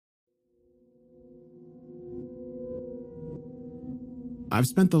I've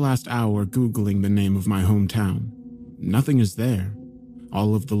spent the last hour Googling the name of my hometown. Nothing is there.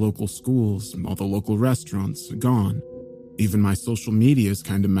 All of the local schools, all the local restaurants, gone. Even my social media is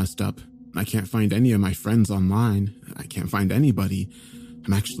kind of messed up. I can't find any of my friends online. I can't find anybody.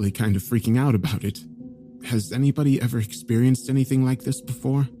 I'm actually kind of freaking out about it. Has anybody ever experienced anything like this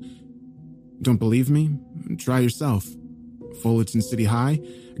before? Don't believe me? Try yourself. Fullerton City High?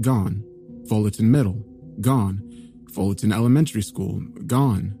 Gone. Fullerton Middle? Gone. Fullerton Elementary School?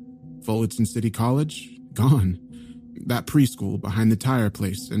 Gone. Fullerton City College? Gone. That preschool behind the tire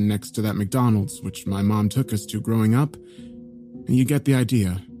place and next to that McDonald's, which my mom took us to growing up? You get the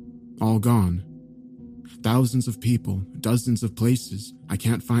idea. All gone. Thousands of people, dozens of places I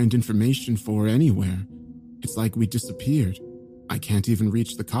can't find information for anywhere. It's like we disappeared. I can't even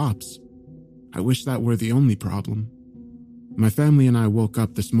reach the cops. I wish that were the only problem. My family and I woke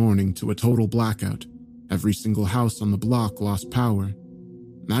up this morning to a total blackout. Every single house on the block lost power.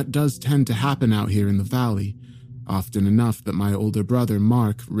 That does tend to happen out here in the valley, often enough that my older brother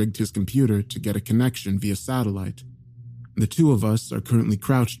Mark rigged his computer to get a connection via satellite. The two of us are currently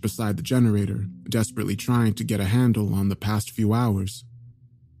crouched beside the generator, desperately trying to get a handle on the past few hours.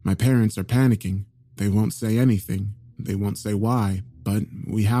 My parents are panicking. They won't say anything. They won't say why, but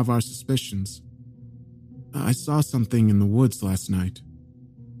we have our suspicions. I saw something in the woods last night.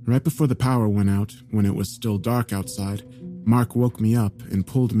 Right before the power went out, when it was still dark outside, Mark woke me up and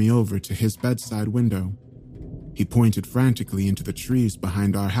pulled me over to his bedside window. He pointed frantically into the trees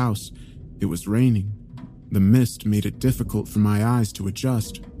behind our house. It was raining. The mist made it difficult for my eyes to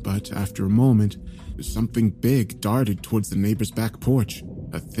adjust, but after a moment, something big darted towards the neighbor's back porch.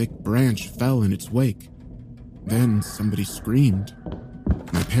 A thick branch fell in its wake. Then somebody screamed.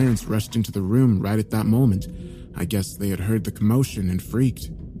 My parents rushed into the room right at that moment. I guess they had heard the commotion and freaked.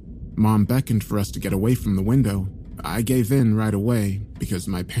 Mom beckoned for us to get away from the window. I gave in right away, because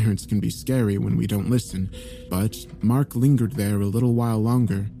my parents can be scary when we don't listen, but Mark lingered there a little while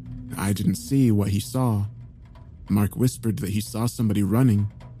longer. I didn't see what he saw. Mark whispered that he saw somebody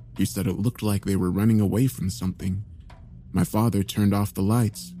running. He said it looked like they were running away from something. My father turned off the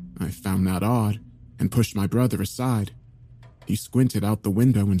lights. I found that odd and pushed my brother aside. He squinted out the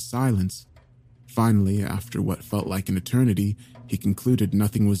window in silence. Finally, after what felt like an eternity, he concluded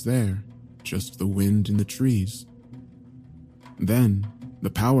nothing was there, just the wind and the trees. Then, the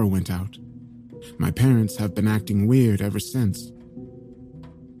power went out. My parents have been acting weird ever since.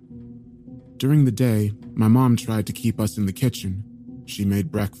 During the day, my mom tried to keep us in the kitchen. She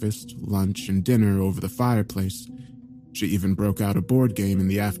made breakfast, lunch, and dinner over the fireplace. She even broke out a board game in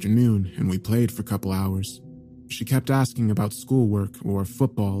the afternoon, and we played for a couple hours. She kept asking about schoolwork or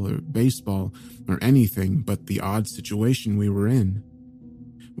football or baseball or anything but the odd situation we were in.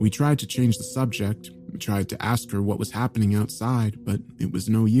 We tried to change the subject. We tried to ask her what was happening outside, but it was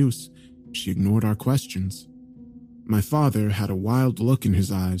no use. She ignored our questions. My father had a wild look in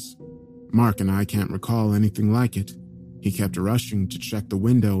his eyes. Mark and I can't recall anything like it. He kept rushing to check the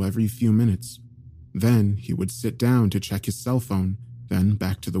window every few minutes. Then he would sit down to check his cell phone, then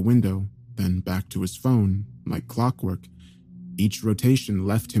back to the window, then back to his phone, like clockwork. Each rotation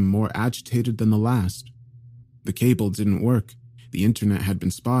left him more agitated than the last. The cable didn't work. The internet had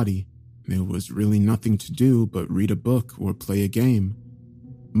been spotty. There was really nothing to do but read a book or play a game.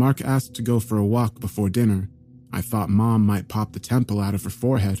 Mark asked to go for a walk before dinner. I thought Mom might pop the temple out of her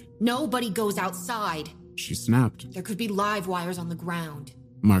forehead. Nobody goes outside. She snapped. There could be live wires on the ground.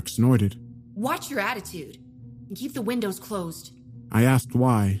 Mark snorted. Watch your attitude and keep the windows closed. I asked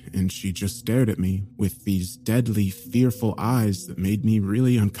why, and she just stared at me with these deadly, fearful eyes that made me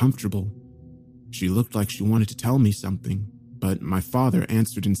really uncomfortable. She looked like she wanted to tell me something, but my father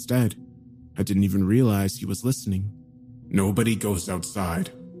answered instead. I didn't even realize he was listening. Nobody goes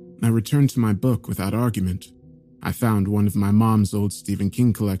outside. I returned to my book without argument. I found one of my mom's old Stephen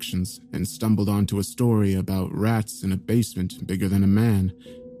King collections and stumbled onto a story about rats in a basement bigger than a man.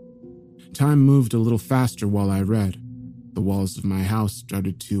 Time moved a little faster while I read. The walls of my house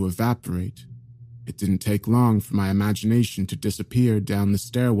started to evaporate. It didn't take long for my imagination to disappear down the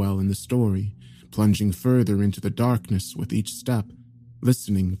stairwell in the story, plunging further into the darkness with each step,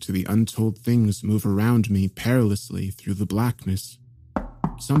 listening to the untold things move around me perilously through the blackness.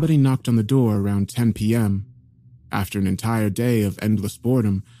 Somebody knocked on the door around 10 p.m. After an entire day of endless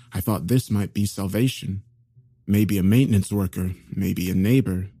boredom, I thought this might be salvation. Maybe a maintenance worker, maybe a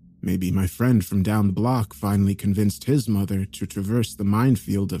neighbor, maybe my friend from down the block finally convinced his mother to traverse the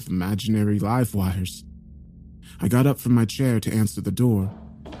minefield of imaginary live wires. I got up from my chair to answer the door.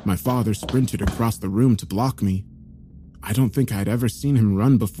 My father sprinted across the room to block me. I don't think I'd ever seen him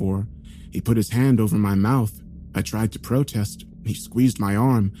run before. He put his hand over my mouth. I tried to protest, He squeezed my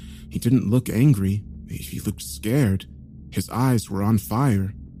arm. He didn't look angry. He looked scared. His eyes were on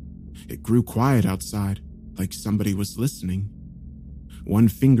fire. It grew quiet outside, like somebody was listening. One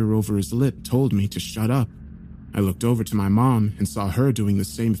finger over his lip told me to shut up. I looked over to my mom and saw her doing the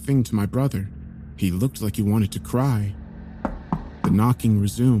same thing to my brother. He looked like he wanted to cry. The knocking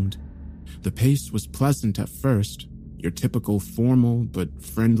resumed. The pace was pleasant at first, your typical formal but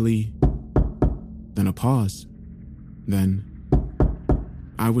friendly. Then a pause. Then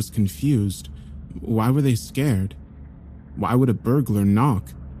I was confused. Why were they scared? Why would a burglar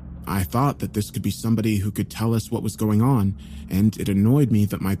knock? I thought that this could be somebody who could tell us what was going on, and it annoyed me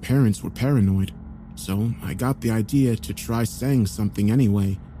that my parents were paranoid. So I got the idea to try saying something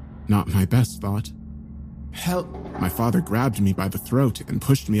anyway. Not my best thought. "Help!" My father grabbed me by the throat and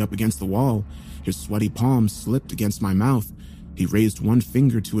pushed me up against the wall. His sweaty palm slipped against my mouth. He raised one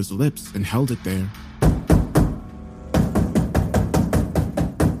finger to his lips and held it there.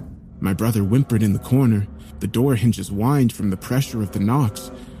 My brother whimpered in the corner. The door hinges whined from the pressure of the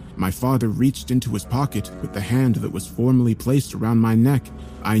knocks. My father reached into his pocket with the hand that was formally placed around my neck.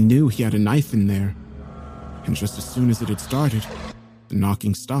 I knew he had a knife in there. And just as soon as it had started, the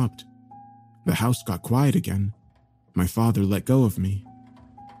knocking stopped. The house got quiet again. My father let go of me.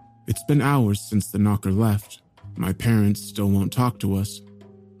 It's been hours since the knocker left. My parents still won't talk to us.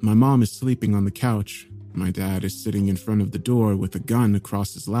 My mom is sleeping on the couch. My dad is sitting in front of the door with a gun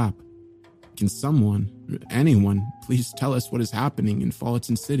across his lap. Can someone, anyone, please tell us what is happening in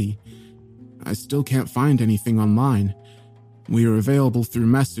Fullerton City? I still can't find anything online. We are available through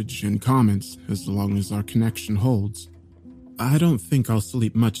message and comments as long as our connection holds. I don't think I'll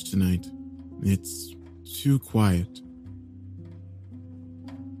sleep much tonight. It's too quiet.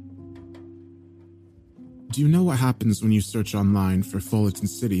 Do you know what happens when you search online for Fullerton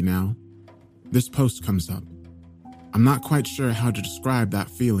City now? This post comes up. I'm not quite sure how to describe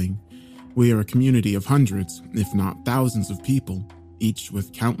that feeling. We are a community of hundreds, if not thousands of people, each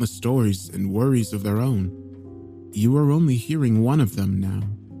with countless stories and worries of their own. You are only hearing one of them now.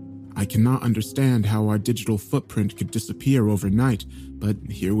 I cannot understand how our digital footprint could disappear overnight, but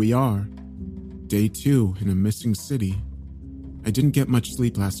here we are. Day 2 in a missing city. I didn't get much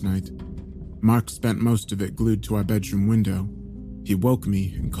sleep last night. Mark spent most of it glued to our bedroom window. He woke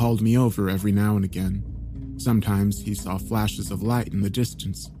me and called me over every now and again. Sometimes he saw flashes of light in the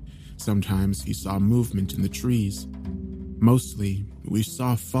distance. Sometimes he saw movement in the trees. Mostly, we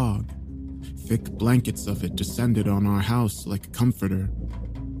saw fog. Thick blankets of it descended on our house like a comforter.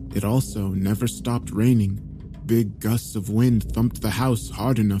 It also never stopped raining. Big gusts of wind thumped the house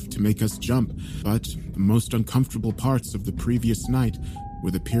hard enough to make us jump, but the most uncomfortable parts of the previous night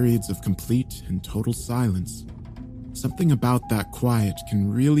were the periods of complete and total silence. Something about that quiet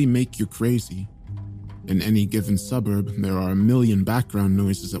can really make you crazy. In any given suburb, there are a million background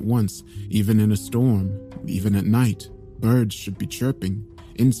noises at once, even in a storm, even at night. Birds should be chirping,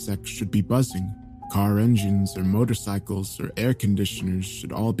 insects should be buzzing, car engines or motorcycles or air conditioners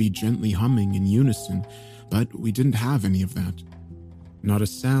should all be gently humming in unison, but we didn't have any of that. Not a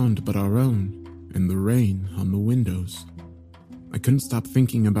sound but our own, and the rain on the windows. I couldn't stop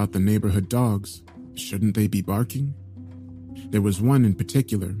thinking about the neighborhood dogs. Shouldn't they be barking? There was one in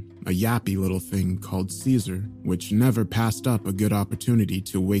particular, a yappy little thing called Caesar, which never passed up a good opportunity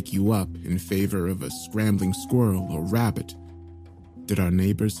to wake you up in favor of a scrambling squirrel or rabbit. Did our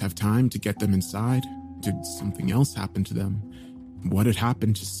neighbors have time to get them inside? Did something else happen to them? What had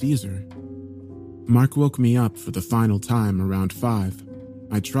happened to Caesar? Mark woke me up for the final time around 5.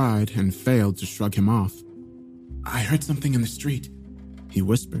 I tried and failed to shrug him off. "I heard something in the street," he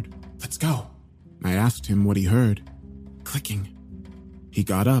whispered. "Let's go." I asked him what he heard. "Clicking." He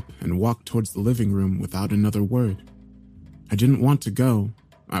got up and walked towards the living room without another word. I didn't want to go.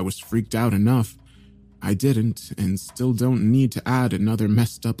 I was freaked out enough. I didn't and still don't need to add another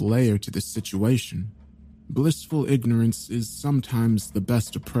messed up layer to this situation. Blissful ignorance is sometimes the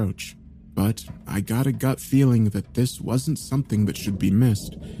best approach, but I got a gut feeling that this wasn't something that should be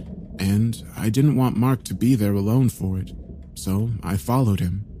missed, and I didn't want Mark to be there alone for it, so I followed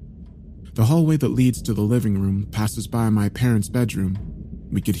him. The hallway that leads to the living room passes by my parents' bedroom.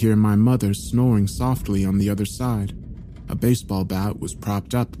 We could hear my mother snoring softly on the other side. A baseball bat was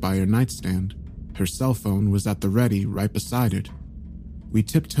propped up by her nightstand. Her cell phone was at the ready right beside it. We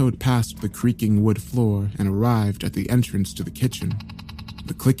tiptoed past the creaking wood floor and arrived at the entrance to the kitchen.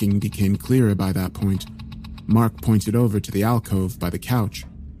 The clicking became clearer by that point. Mark pointed over to the alcove by the couch.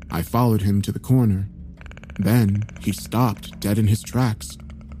 I followed him to the corner. Then he stopped dead in his tracks.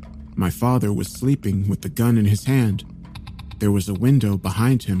 My father was sleeping with the gun in his hand. There was a window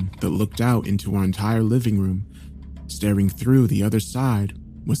behind him that looked out into our entire living room. Staring through the other side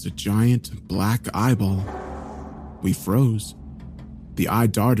was a giant black eyeball. We froze. The eye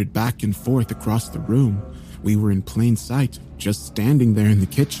darted back and forth across the room. We were in plain sight, just standing there in the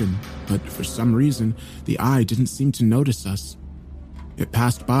kitchen, but for some reason, the eye didn't seem to notice us. It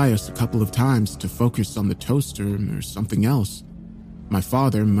passed by us a couple of times to focus on the toaster or something else. My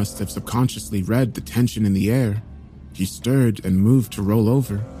father must have subconsciously read the tension in the air. He stirred and moved to roll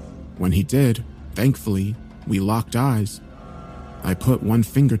over. When he did, thankfully, we locked eyes. I put one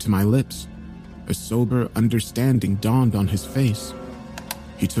finger to my lips. A sober understanding dawned on his face.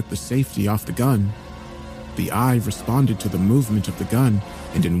 He took the safety off the gun. The eye responded to the movement of the gun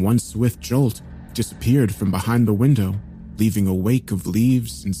and in one swift jolt disappeared from behind the window, leaving a wake of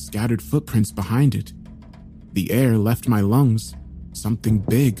leaves and scattered footprints behind it. The air left my lungs. Something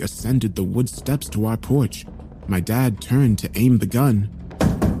big ascended the wood steps to our porch. My dad turned to aim the gun.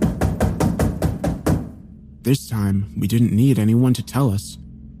 This time, we didn't need anyone to tell us.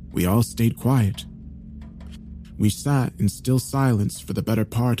 We all stayed quiet. We sat in still silence for the better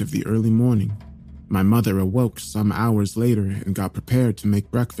part of the early morning. My mother awoke some hours later and got prepared to make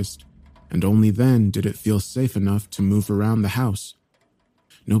breakfast, and only then did it feel safe enough to move around the house.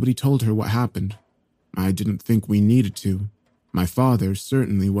 Nobody told her what happened. I didn't think we needed to. My father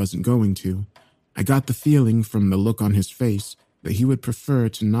certainly wasn't going to. I got the feeling from the look on his face that he would prefer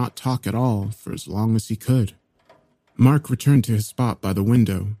to not talk at all for as long as he could. Mark returned to his spot by the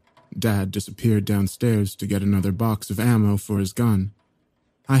window. Dad disappeared downstairs to get another box of ammo for his gun.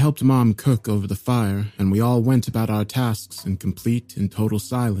 I helped Mom cook over the fire, and we all went about our tasks in complete and total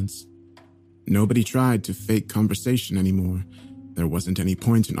silence. Nobody tried to fake conversation anymore. There wasn't any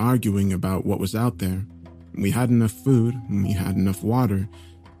point in arguing about what was out there. We had enough food, and we had enough water.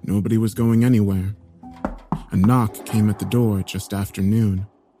 Nobody was going anywhere. A knock came at the door just after noon.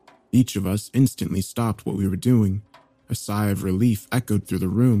 Each of us instantly stopped what we were doing. A sigh of relief echoed through the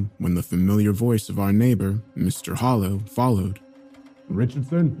room when the familiar voice of our neighbor, Mr. Hollow, followed.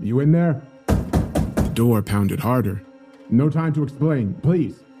 Richardson, you in there? The door pounded harder. No time to explain.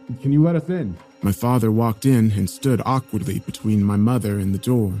 Please, can you let us in? My father walked in and stood awkwardly between my mother and the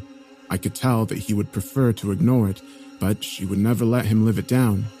door. I could tell that he would prefer to ignore it, but she would never let him live it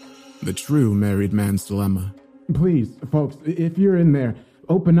down. The true married man's dilemma. Please, folks, if you're in there,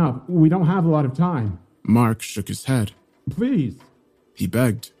 open up. We don't have a lot of time. Mark shook his head. Please. He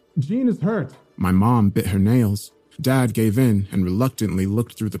begged. Jean is hurt. My mom bit her nails. Dad gave in and reluctantly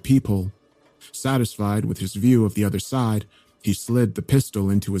looked through the peephole. Satisfied with his view of the other side, he slid the pistol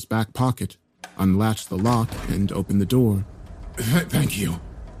into his back pocket, unlatched the lock, and opened the door. Thank you.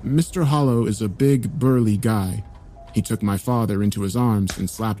 Mr. Hollow is a big, burly guy. He took my father into his arms and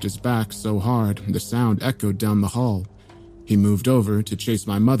slapped his back so hard the sound echoed down the hall. He moved over to chase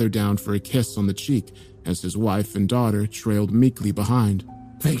my mother down for a kiss on the cheek as his wife and daughter trailed meekly behind.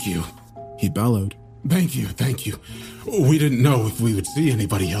 Thank you. He bellowed. Thank you. We didn't know if we would see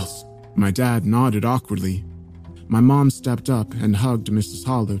anybody else. My dad nodded awkwardly. My mom stepped up and hugged Mrs.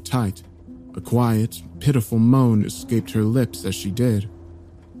 Hollow tight. A quiet, pitiful moan escaped her lips as she did.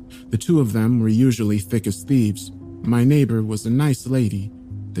 The two of them were usually thick as thieves. My neighbor was a nice lady,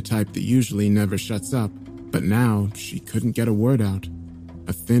 the type that usually never shuts up, but now she couldn't get a word out.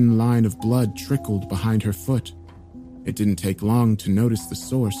 A thin line of blood trickled behind her foot. It didn't take long to notice the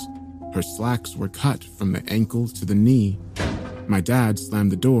source. Her slacks were cut from the ankle to the knee. My dad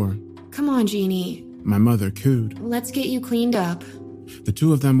slammed the door. Come on, Jeannie. My mother cooed. Let's get you cleaned up. The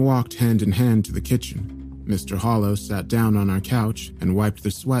two of them walked hand in hand to the kitchen. Mr. Hollow sat down on our couch and wiped the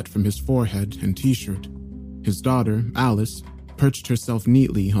sweat from his forehead and t-shirt. His daughter, Alice, perched herself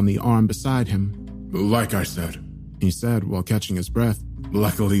neatly on the arm beside him. Like I said, he said while catching his breath.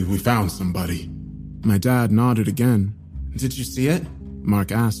 Luckily, we found somebody. My dad nodded again. Did you see it?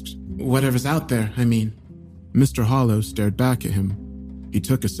 Mark asked. Whatever's out there, I mean. Mr. Hollow stared back at him. He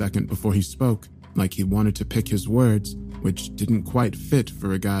took a second before he spoke, like he wanted to pick his words, which didn't quite fit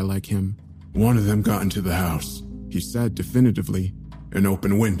for a guy like him. One of them got into the house, he said definitively. An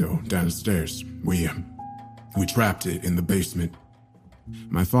open window downstairs. We trapped it in the basement.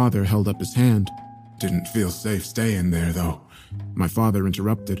 My father held up his hand. Didn't feel safe staying there, though. My father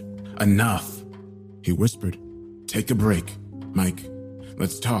interrupted. Enough, he whispered. Take a break, Mike.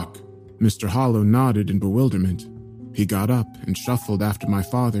 Let's talk. Mr. Hollow nodded in bewilderment. He got up and shuffled after my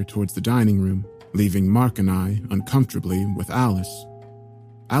father towards the dining room, leaving Mark and I uncomfortably with Alice.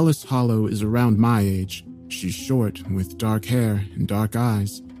 Alice Hollow is around my age. She's short, with dark hair and dark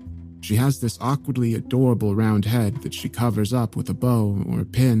eyes. She has this awkwardly adorable round head that she covers up with a bow or a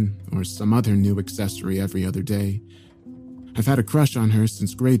pin or some other new accessory every other day. I've had a crush on her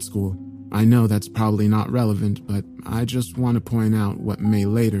since grade school, I know that's probably not relevant, but I just want to point out what may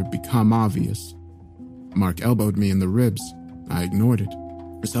later become obvious. Mark elbowed me in the ribs. I ignored it.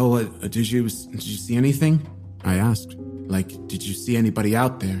 So, did you see anything? I asked. Like, did you see anybody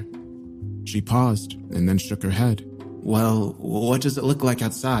out there? She paused and then shook her head. Well, what does it look like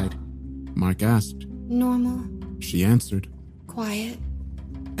outside? Mark asked. Normal. She answered. Quiet.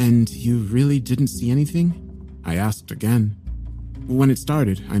 And you really didn't see anything? I asked again. When it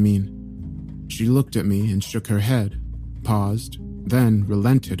started, I mean. She looked at me and shook her head, paused, then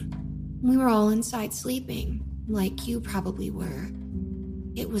relented. We were all inside sleeping, like you probably were.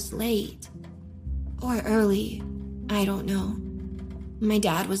 It was late. Or early. I don't know. My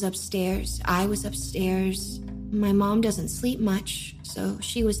dad was upstairs. I was upstairs. My mom doesn't sleep much, so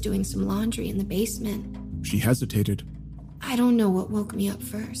she was doing some laundry in the basement. She hesitated. I don't know what woke me up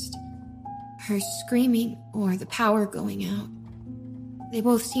first. Her screaming or the power going out. They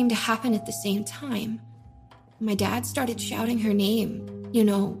both seemed to happen at the same time. My dad started shouting her name. You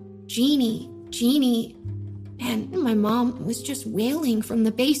know, Jeannie, Jeannie. And my mom was just wailing from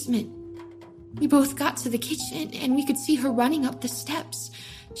the basement. We both got to the kitchen and we could see her running up the steps.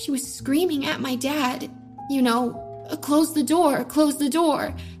 She was screaming at my dad, you know, close the door, close the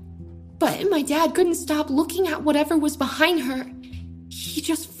door. But my dad couldn't stop looking at whatever was behind her. He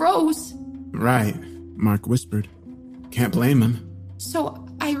just froze. Right, Mark whispered. Can't blame him. So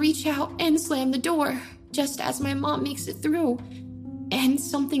I reach out and slam the door, just as my mom makes it through. And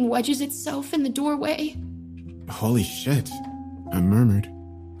something wedges itself in the doorway. Holy shit, I murmured.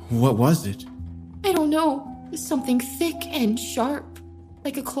 What was it? I don't know. Something thick and sharp.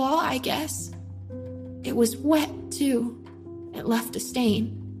 Like a claw, I guess. It was wet, too. It left a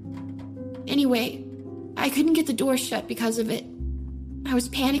stain. Anyway, I couldn't get the door shut because of it. I was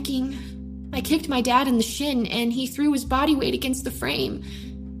panicking. I kicked my dad in the shin, and he threw his body weight against the frame.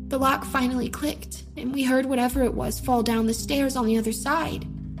 The lock finally clicked, and we heard whatever it was fall down the stairs on the other side.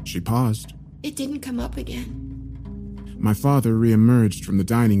 She paused. It didn't come up again. My father reemerged from the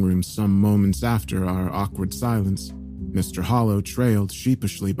dining room some moments after our awkward silence. Mr. Hollow trailed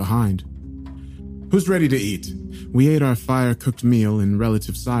sheepishly behind. Who's ready to eat? We ate our fire-cooked meal in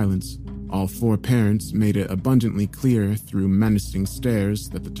relative silence. All four parents made it abundantly clear through menacing stares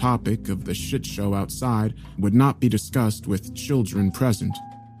that the topic of the shit show outside would not be discussed with children present.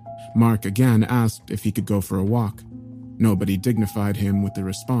 Mark again asked if he could go for a walk. Nobody dignified him with a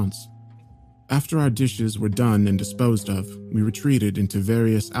response. After our dishes were done and disposed of, we retreated into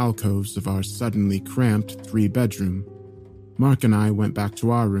various alcoves of our suddenly cramped 3-bedroom. Mark and I went back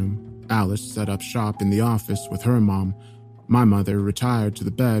to our room. Alice set up shop in the office with her mom. My mother retired to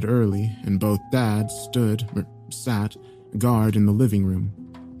the bed early, and both dads sat guard in the living room.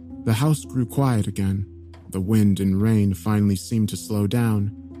 The house grew quiet again. The wind and rain finally seemed to slow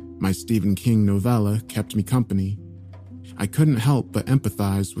down. My Stephen King novella kept me company. I couldn't help but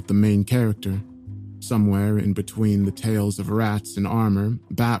empathize with the main character. Somewhere in between the tales of rats in armor,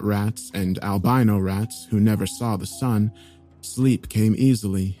 bat rats, and albino rats who never saw the sun, sleep came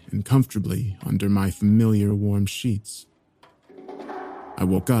easily and comfortably under my familiar warm sheets. I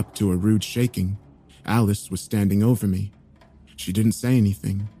woke up to a rude shaking. Alice was standing over me. She didn't say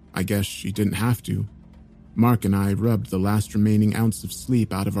anything. I guess she didn't have to. Mark and I rubbed the last remaining ounce of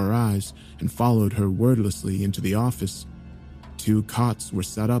sleep out of our eyes and followed her wordlessly into the office. 2 cots were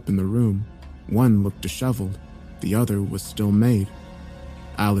set up in the room. One looked disheveled. The other was still made.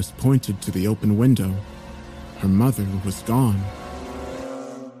 Alice pointed to the open window. Her mother was gone.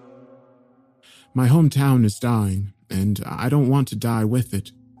 My hometown is dying, and I don't want to die with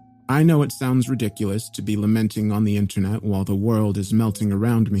it. I know it sounds ridiculous to be lamenting on the internet while the world is melting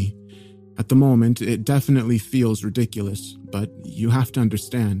around me. At the moment, it definitely feels ridiculous, but you have to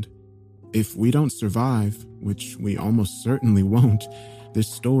understand. If we don't survive, which we almost certainly won't,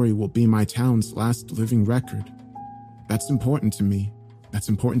 this story will be my town's last living record. That's important to me. That's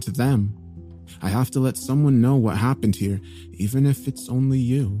important to them. I have to let someone know what happened here, even if it's only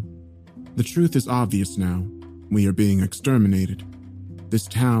you. The truth is obvious now. We are being exterminated. This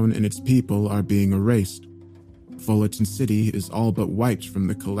town and its people are being erased. Fullerton City is all but wiped from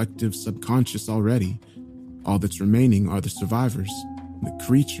the collective subconscious already. All that's remaining are the survivors, the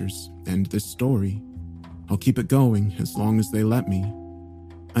creatures, and this story. I'll keep it going as long as they let me.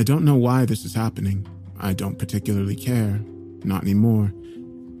 I don't know why this is happening. I don't particularly care. Not anymore.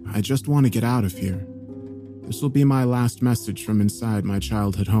 I just want to get out of here. This will be my last message from inside my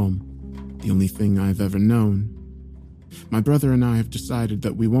childhood home. The only thing I've ever known. My brother and I have decided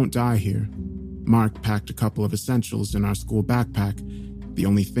that we won't die here. Mark packed a couple of essentials in our school backpack. The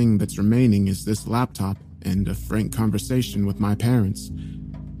only thing that's remaining is this laptop and a frank conversation with my parents.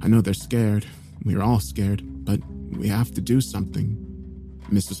 I know they're scared. We're all scared, but we have to do something.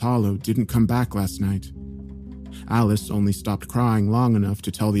 Mrs. Hollow didn't come back last night. Alice only stopped crying long enough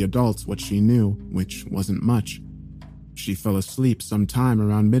to tell the adults what she knew, which wasn't much. She fell asleep sometime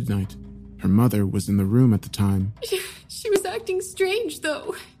around midnight. Her mother was in the room at the time. She was acting strange,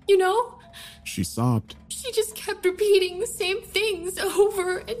 though, you know? She sobbed. She just kept repeating the same things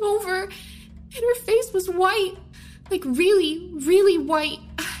over and over, and her face was white. Like really, really white.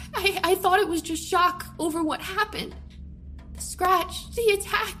 I thought it was just shock over what happened. The scratch, the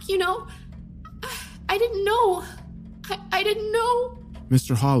attack, you know? I didn't know. I didn't know.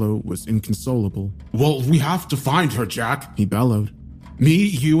 Mr. Hollow was inconsolable. Well, we have to find her, Jack. He bellowed. Me,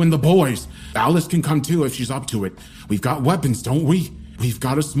 you, and the boys. Alice can come too if she's up to it. We've got weapons, don't we? We've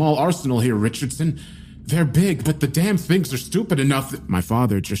got a small arsenal here, Richardson. They're big, but the damn things are stupid enough that... My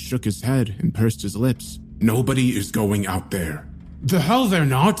father just shook his head and pursed his lips. Nobody is going out there. The hell they're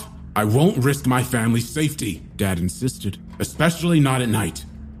not. I won't risk my family's safety, Dad insisted. especially not at night.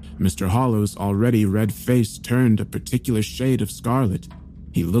 Mr. Hollow's already red face turned a particular shade of scarlet.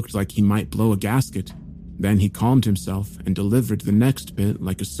 He looked like he might blow a gasket. Then he calmed himself and delivered the next bit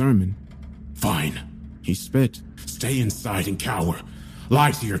like a sermon. Fine. He spit. Stay inside and cower.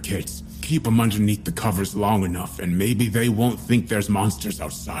 Lie to your kids. Keep them underneath the covers long enough, and maybe they won't think there's monsters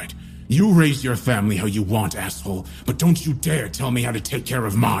outside. You raise your family how you want, asshole, but don't you dare tell me how to take care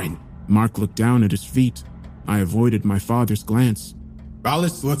of mine. Mark looked down at his feet. I avoided my father's glance.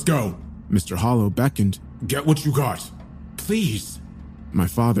 Alice, let's go. Mr. Hollow beckoned. Get what you got. Please. My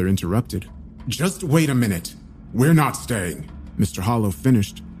father interrupted. Just wait a minute. We're not staying. Mr. Hollow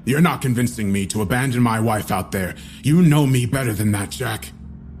finished. You're not convincing me to abandon my wife out there. You know me better than that, Jack.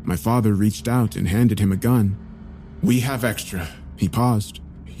 My father reached out and handed him a gun. We have extra. He paused.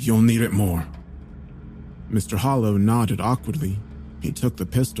 You'll need it more. Mr. Hollow nodded awkwardly. He took the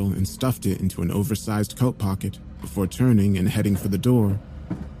pistol and stuffed it into an oversized coat pocket before turning and heading for the door.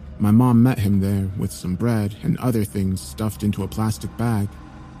 My mom met him there with some bread and other things stuffed into a plastic bag.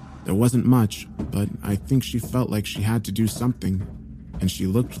 There wasn't much, but I think she felt like she had to do something, and she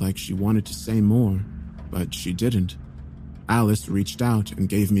looked like she wanted to say more, but she didn't. Alice reached out and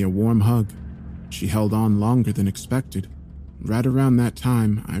gave me a warm hug. She held on longer than expected. Right around that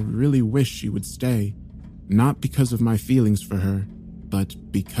time, I really wished she would stay, not because of my feelings for her, but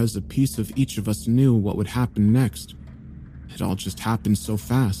because a piece of each of us knew what would happen next. It all just happened so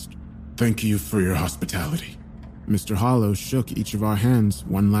fast. Thank you for your hospitality. Mr. Hollow shook each of our hands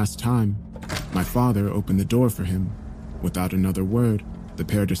one last time. My father opened the door for him. Without another word, the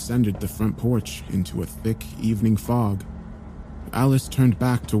pair descended the front porch into a thick evening fog. Alice turned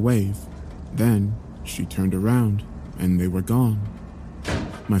back to wave. Then she turned around, and they were gone.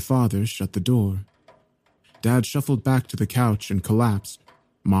 My father shut the door. Dad shuffled back to the couch and collapsed.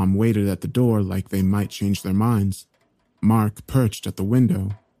 Mom waited at the door like they might change their minds. Mark perched at the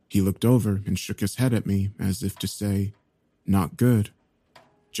window. He looked over and shook his head at me as if to say, "Not good."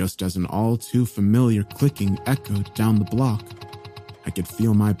 Just as an all-too-familiar clicking echoed down the block. I could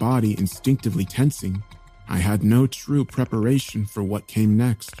feel my body instinctively tensing. I had no true preparation for what came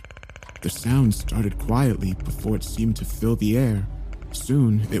next. The sound started quietly before it seemed to fill the air.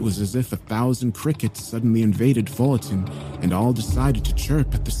 Soon, it was as if 1,000 crickets suddenly invaded Fullerton and all decided to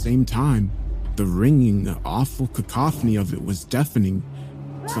chirp at the same time. The ringing, awful cacophony of it was deafening.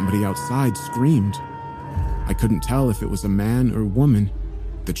 Somebody outside screamed. I couldn't tell if it was a man or woman.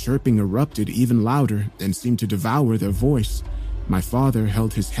 The chirping erupted even louder and seemed to devour their voice. My father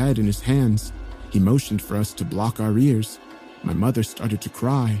held his head in his hands. He motioned for us to block our ears. My mother started to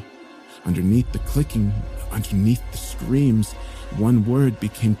cry. Underneath the clicking, underneath the screams, one word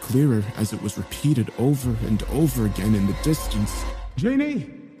became clearer as it was repeated over and over again in the distance. Jeannie!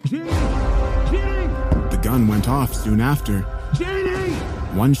 Jeannie! Jeannie! The gun went off soon after. Jeannie!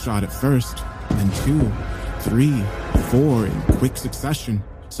 One shot at first, then 2, 3, 4 in quick succession.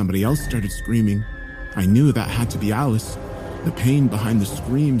 Somebody else started screaming. I knew that had to be Alice. The pain behind the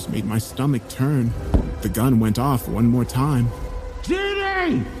screams made my stomach turn. The gun went off one more time.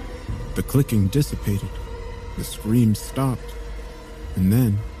 Jeannie! The clicking dissipated. The screams stopped. And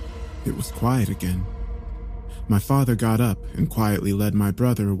then, it was quiet again. My father got up and quietly led my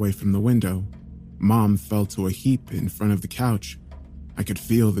brother away from the window. Mom fell to a heap in front of the couch. I could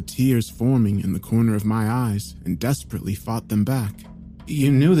feel the tears forming in the corner of my eyes and desperately fought them back.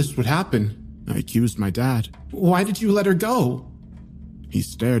 You knew this would happen. I accused my dad. Why did you let her go? He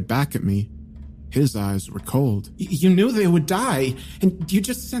stared back at me. His eyes were cold. You knew they would die, and you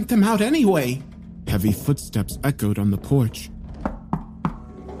just sent them out anyway. Heavy footsteps echoed on the porch.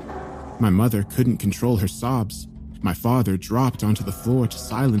 My mother couldn't control her sobs. My father dropped onto the floor to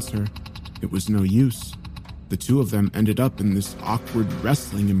silence her. It was no use. The two of them ended up in this awkward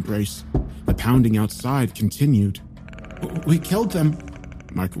wrestling embrace. The pounding outside continued. We killed them,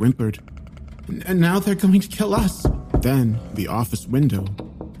 Mark whimpered. and now they're going to kill us. Then, the office window.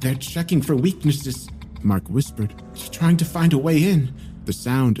 They're checking for weaknesses, Mark whispered, trying to find a way in. The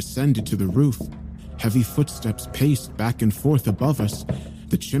sound ascended to the roof. Heavy footsteps paced back and forth above us.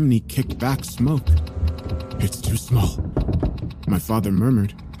 The chimney kicked back smoke. It's too small, my father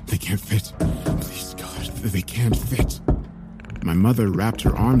murmured. They can't fit. Please, God, they can't fit. My mother wrapped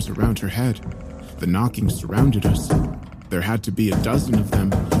her arms around her head. The knocking surrounded us. There had to be a dozen of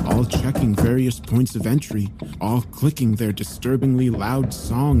them, all checking various points of entry, all clicking their disturbingly loud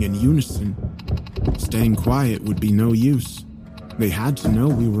song in unison. Staying quiet would be no use. They had to know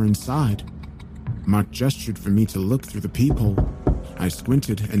we were inside. Mark gestured for me to look through the peephole. I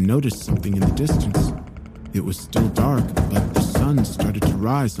squinted and noticed something in the distance. It was still dark, but the sun started to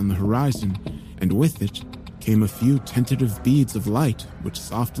rise on the horizon, and with it came a few tentative beads of light which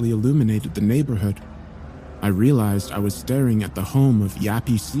softly illuminated the neighborhood. I realized I was staring at the home of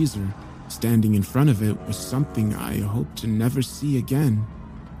Yappy Caesar. Standing in front of it was something I hoped to never see again.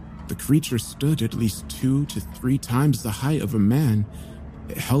 The creature stood at least 2 to 3 times the height of a man.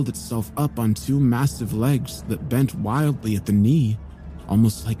 It held itself up on 2 massive legs that bent wildly at the knee,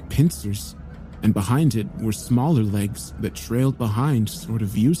 almost like pincers, and behind it were smaller legs that trailed behind sort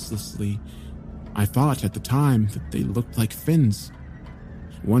of uselessly. I thought at the time that they looked like fins.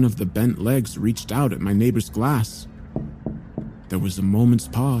 One of the bent legs reached out at my neighbor's glass. There was a moment's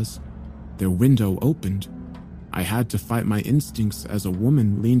pause. Their window opened. I had to fight my instincts as a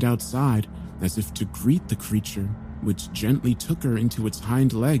woman leaned outside, as if to greet the creature, which gently took her into its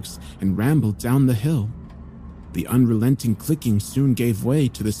hind legs and rambled down the hill. The unrelenting clicking soon gave way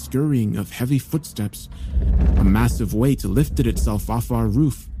to the scurrying of heavy footsteps. A massive weight lifted itself off our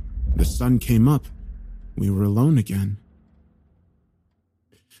roof. The sun came up. We were alone again.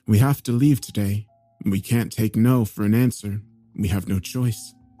 We have to leave today. We can't take no for an answer. We have no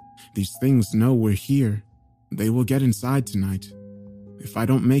choice. These things know we're here. They will get inside tonight. If I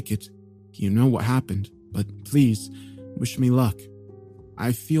don't make it, you know what happened, but please, wish me luck.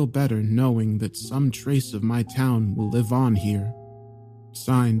 I feel better knowing that some trace of my town will live on here.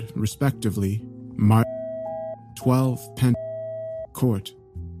 Signed, respectively, Mark 12 Penn Court,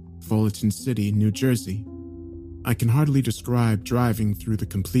 Fullerton City, New Jersey. I can hardly describe driving through the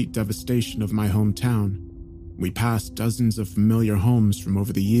complete devastation of my hometown. We passed dozens of familiar homes from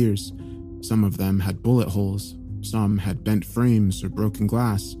over the years. Some of them had bullet holes, some had bent frames or broken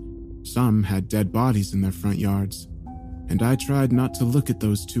glass, some had dead bodies in their front yards. And I tried not to look at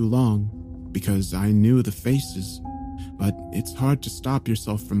those too long, because I knew the faces. But it's hard to stop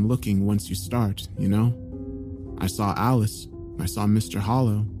yourself from looking once you start, you know? I saw Alice, I saw Mr.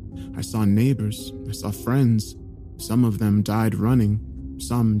 Hollow, I saw neighbors, I saw friends. Some of them died running,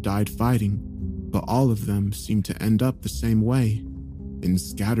 some died fighting, but all of them seemed to end up the same way, in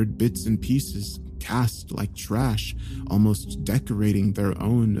scattered bits and pieces, cast like trash, almost decorating their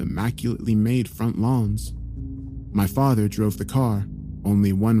own immaculately made front lawns. My father drove the car.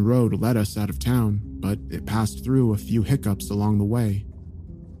 Only one road led us out of town, but it passed through a few hiccups along the way.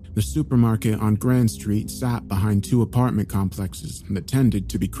 The supermarket on Grand Street sat behind 2 apartment complexes that tended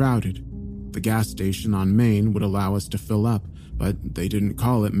to be crowded. The gas station on Main would allow us to fill up, but they didn't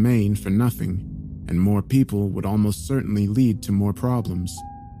call it Main for nothing, and more people would almost certainly lead to more problems.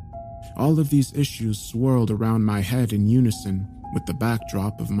 All of these issues swirled around my head in unison, with the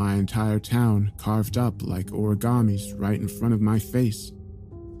backdrop of my entire town carved up like origamis right in front of my face.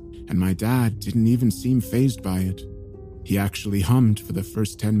 And my dad didn't even seem fazed by it. He actually hummed for the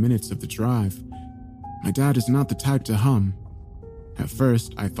first 10 minutes of the drive. My dad is not the type to hum. At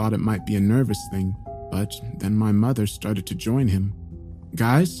first, I thought it might be a nervous thing, but then my mother started to join him.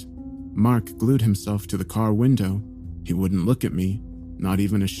 "Guys?" Mark glued himself to the car window. He wouldn't look at me, not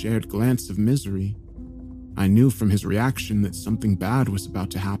even a shared glance of misery. I knew from his reaction that something bad was about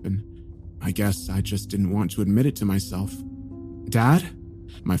to happen. I guess I just didn't want to admit it to myself. "Dad?"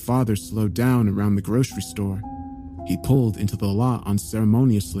 My father slowed down around the grocery store. He pulled into the lot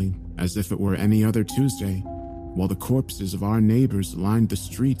unceremoniously, as if it were any other Tuesday, while the corpses of our neighbors lined the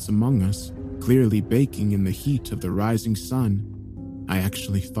streets among us, clearly baking in the heat of the rising sun. I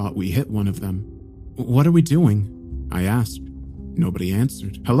actually thought we hit one of them. "What are we doing?" I asked. Nobody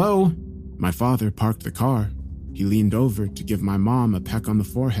answered. "Hello?" My father parked the car. He leaned over to give my mom a peck on the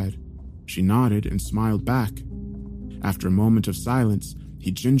forehead. She nodded and smiled back. After a moment of silence,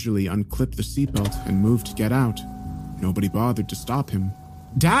 he gingerly unclipped the seatbelt and moved to get out. Nobody bothered to stop him.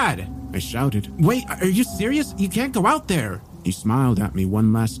 Dad! I shouted. Wait, are you serious? You can't go out there! He smiled at me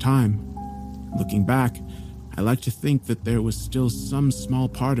one last time. Looking back, I like to think that there was still some small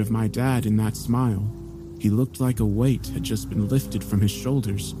part of my dad in that smile. He looked like a weight had just been lifted from his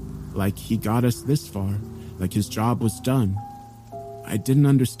shoulders, like he got us this far, like his job was done. I didn't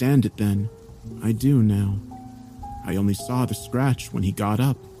understand it then. I do now. I only saw the scratch when he got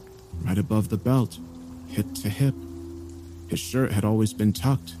up, right above the belt, hip to hip. His shirt had always been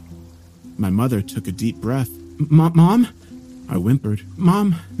tucked. My mother took a deep breath. Mom? I whimpered.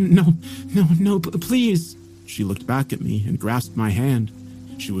 Mom, no, please. She looked back at me and grasped my hand.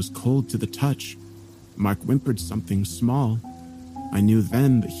 She was cold to the touch. Mark whimpered something small. I knew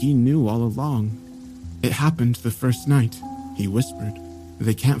then that he knew all along. It happened the first night, he whispered.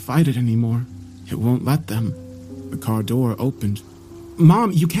 They can't fight it anymore. It won't let them. The car door opened.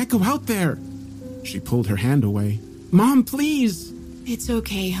 Mom, you can't go out there. She pulled her hand away. Mom, please. It's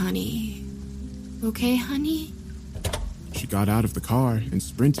okay, honey. Okay, honey? She got out of the car and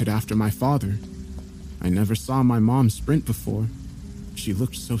sprinted after my father. I never saw my mom sprint before. She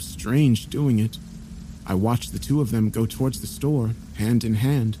looked so strange doing it. I watched the two of them go towards the store, hand in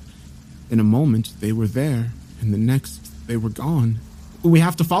hand. In a moment, they were there, and the next, they were gone. We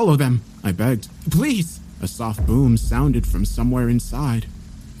have to follow them, I begged. Please! A soft boom sounded from somewhere inside.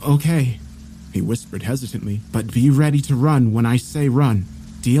 Okay, he whispered hesitantly, but be ready to run when I say run.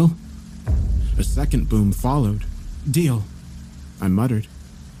 Deal? A second boom followed. Deal, I muttered.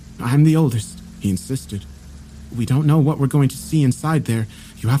 I'm the oldest, he insisted. We don't know what we're going to see inside there.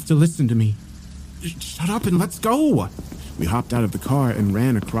 You have to listen to me. Shut up and let's go! We hopped out of the car and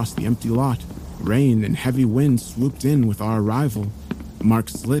ran across the empty lot. Rain and heavy wind swooped in with our arrival. Mark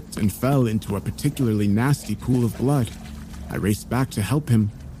slipped and fell into a particularly nasty pool of blood. I raced back to help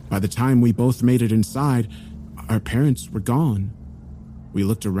him. By the time we both made it inside, our parents were gone. We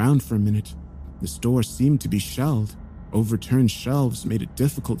looked around for a minute. The store seemed to be shelled. Overturned shelves made it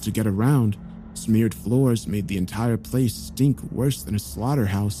difficult to get around. Smeared floors made the entire place stink worse than a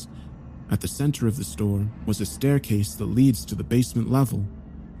slaughterhouse. At the center of the store was a staircase that leads to the basement level.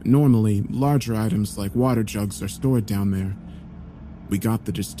 Normally, larger items like water jugs are stored down there. We got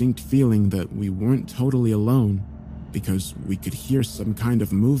the distinct feeling that we weren't totally alone, because we could hear some kind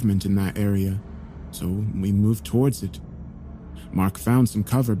of movement in that area, so we moved towards it. Mark found some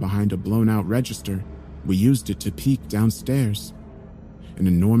cover behind a blown-out register. We used it to peek downstairs. An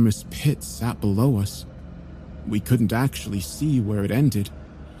enormous pit sat below us. We couldn't actually see where it ended.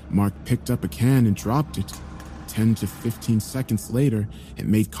 Mark picked up a can and dropped it. 10 to 15 seconds later, it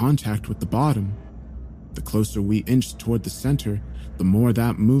made contact with the bottom. The closer we inched toward the center, the more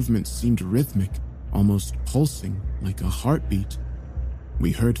that movement seemed rhythmic, almost pulsing like a heartbeat.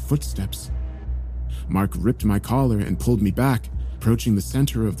 We heard footsteps. Mark ripped my collar and pulled me back. Approaching the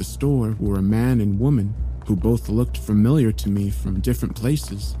center of the store were a man and woman who both looked familiar to me from different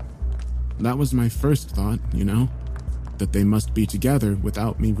places. That was my first thought, that they must be together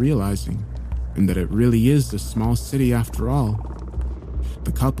without me realizing, and that it really is a small city after all.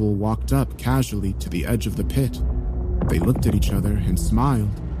 The couple walked up casually to the edge of the pit. They looked at each other and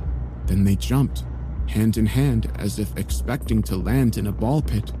smiled. Then they jumped, hand in hand, as if expecting to land in a ball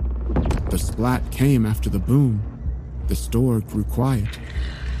pit. The splat came after the boom. The store grew quiet.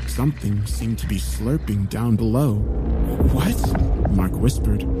 Something seemed to be slurping down below. What? Mark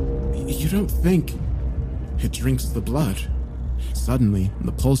whispered. You don't think... It drinks the blood. Suddenly,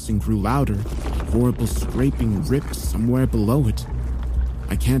 the pulsing grew louder. Horrible scraping ripped somewhere below it.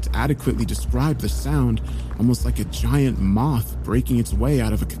 I can't adequately describe the sound, almost like a giant moth breaking its way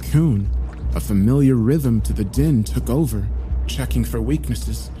out of a cocoon. A familiar rhythm to the din took over. Checking for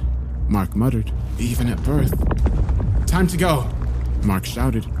weaknesses, Mark muttered, even at birth. Time to go, Mark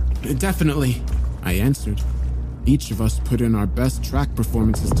shouted. Definitely, I answered. Each of us put in our best track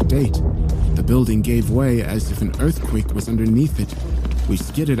performances to date. The building gave way as if an earthquake was underneath it. We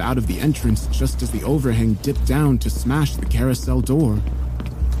skidded out of the entrance just as the overhang dipped down to smash the carousel door.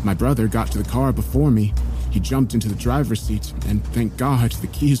 My brother got to the car before me. He jumped into the driver's seat, and thank God the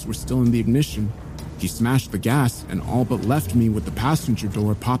keys were still in the ignition. He smashed the gas and all but left me with the passenger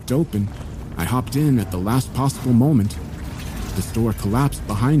door popped open. I hopped in at the last possible moment. The door collapsed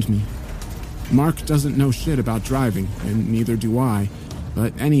behind me. Mark doesn't know shit about driving, and neither do I,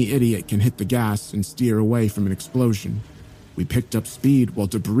 but any idiot can hit the gas and steer away from an explosion. We picked up speed while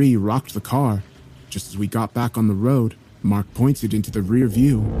debris rocked the car. Just as we got back on the road, Mark pointed into the rear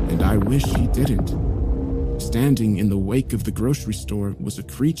view, and I wish he didn't. Standing in the wake of the grocery store was a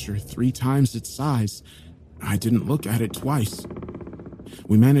creature 3 times its size. I didn't look at it twice.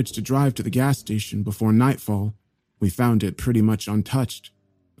 We managed to drive to the gas station before nightfall. We found it pretty much untouched.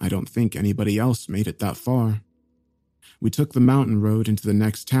 I don't think anybody else made it that far. We took the mountain road into the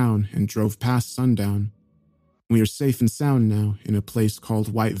next town and drove past sundown. We are safe and sound now in a place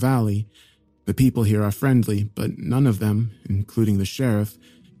called White Valley. The people here are friendly, but none of them, including the sheriff,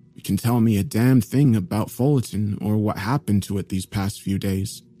 can tell me a damn thing about Fullerton or what happened to it these past few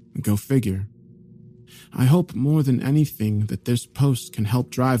days. Go figure. I hope more than anything that this post can help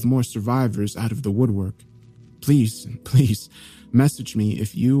drive more survivors out of the woodwork. Please, message me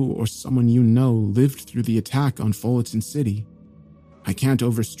if you or someone you know lived through the attack on Fullerton City. I can't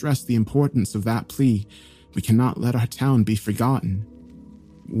overstress the importance of that plea. We cannot let our town be forgotten.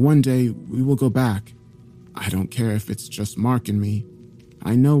 One day, we will go back. I don't care if it's just Mark and me.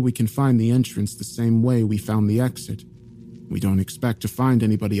 I know we can find the entrance the same way we found the exit. We don't expect to find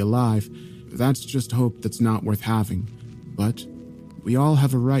anybody alive. That's just hope that's not worth having. But we all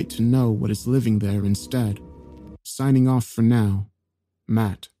have a right to know what is living there instead. Signing off for now,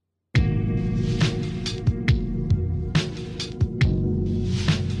 Matt.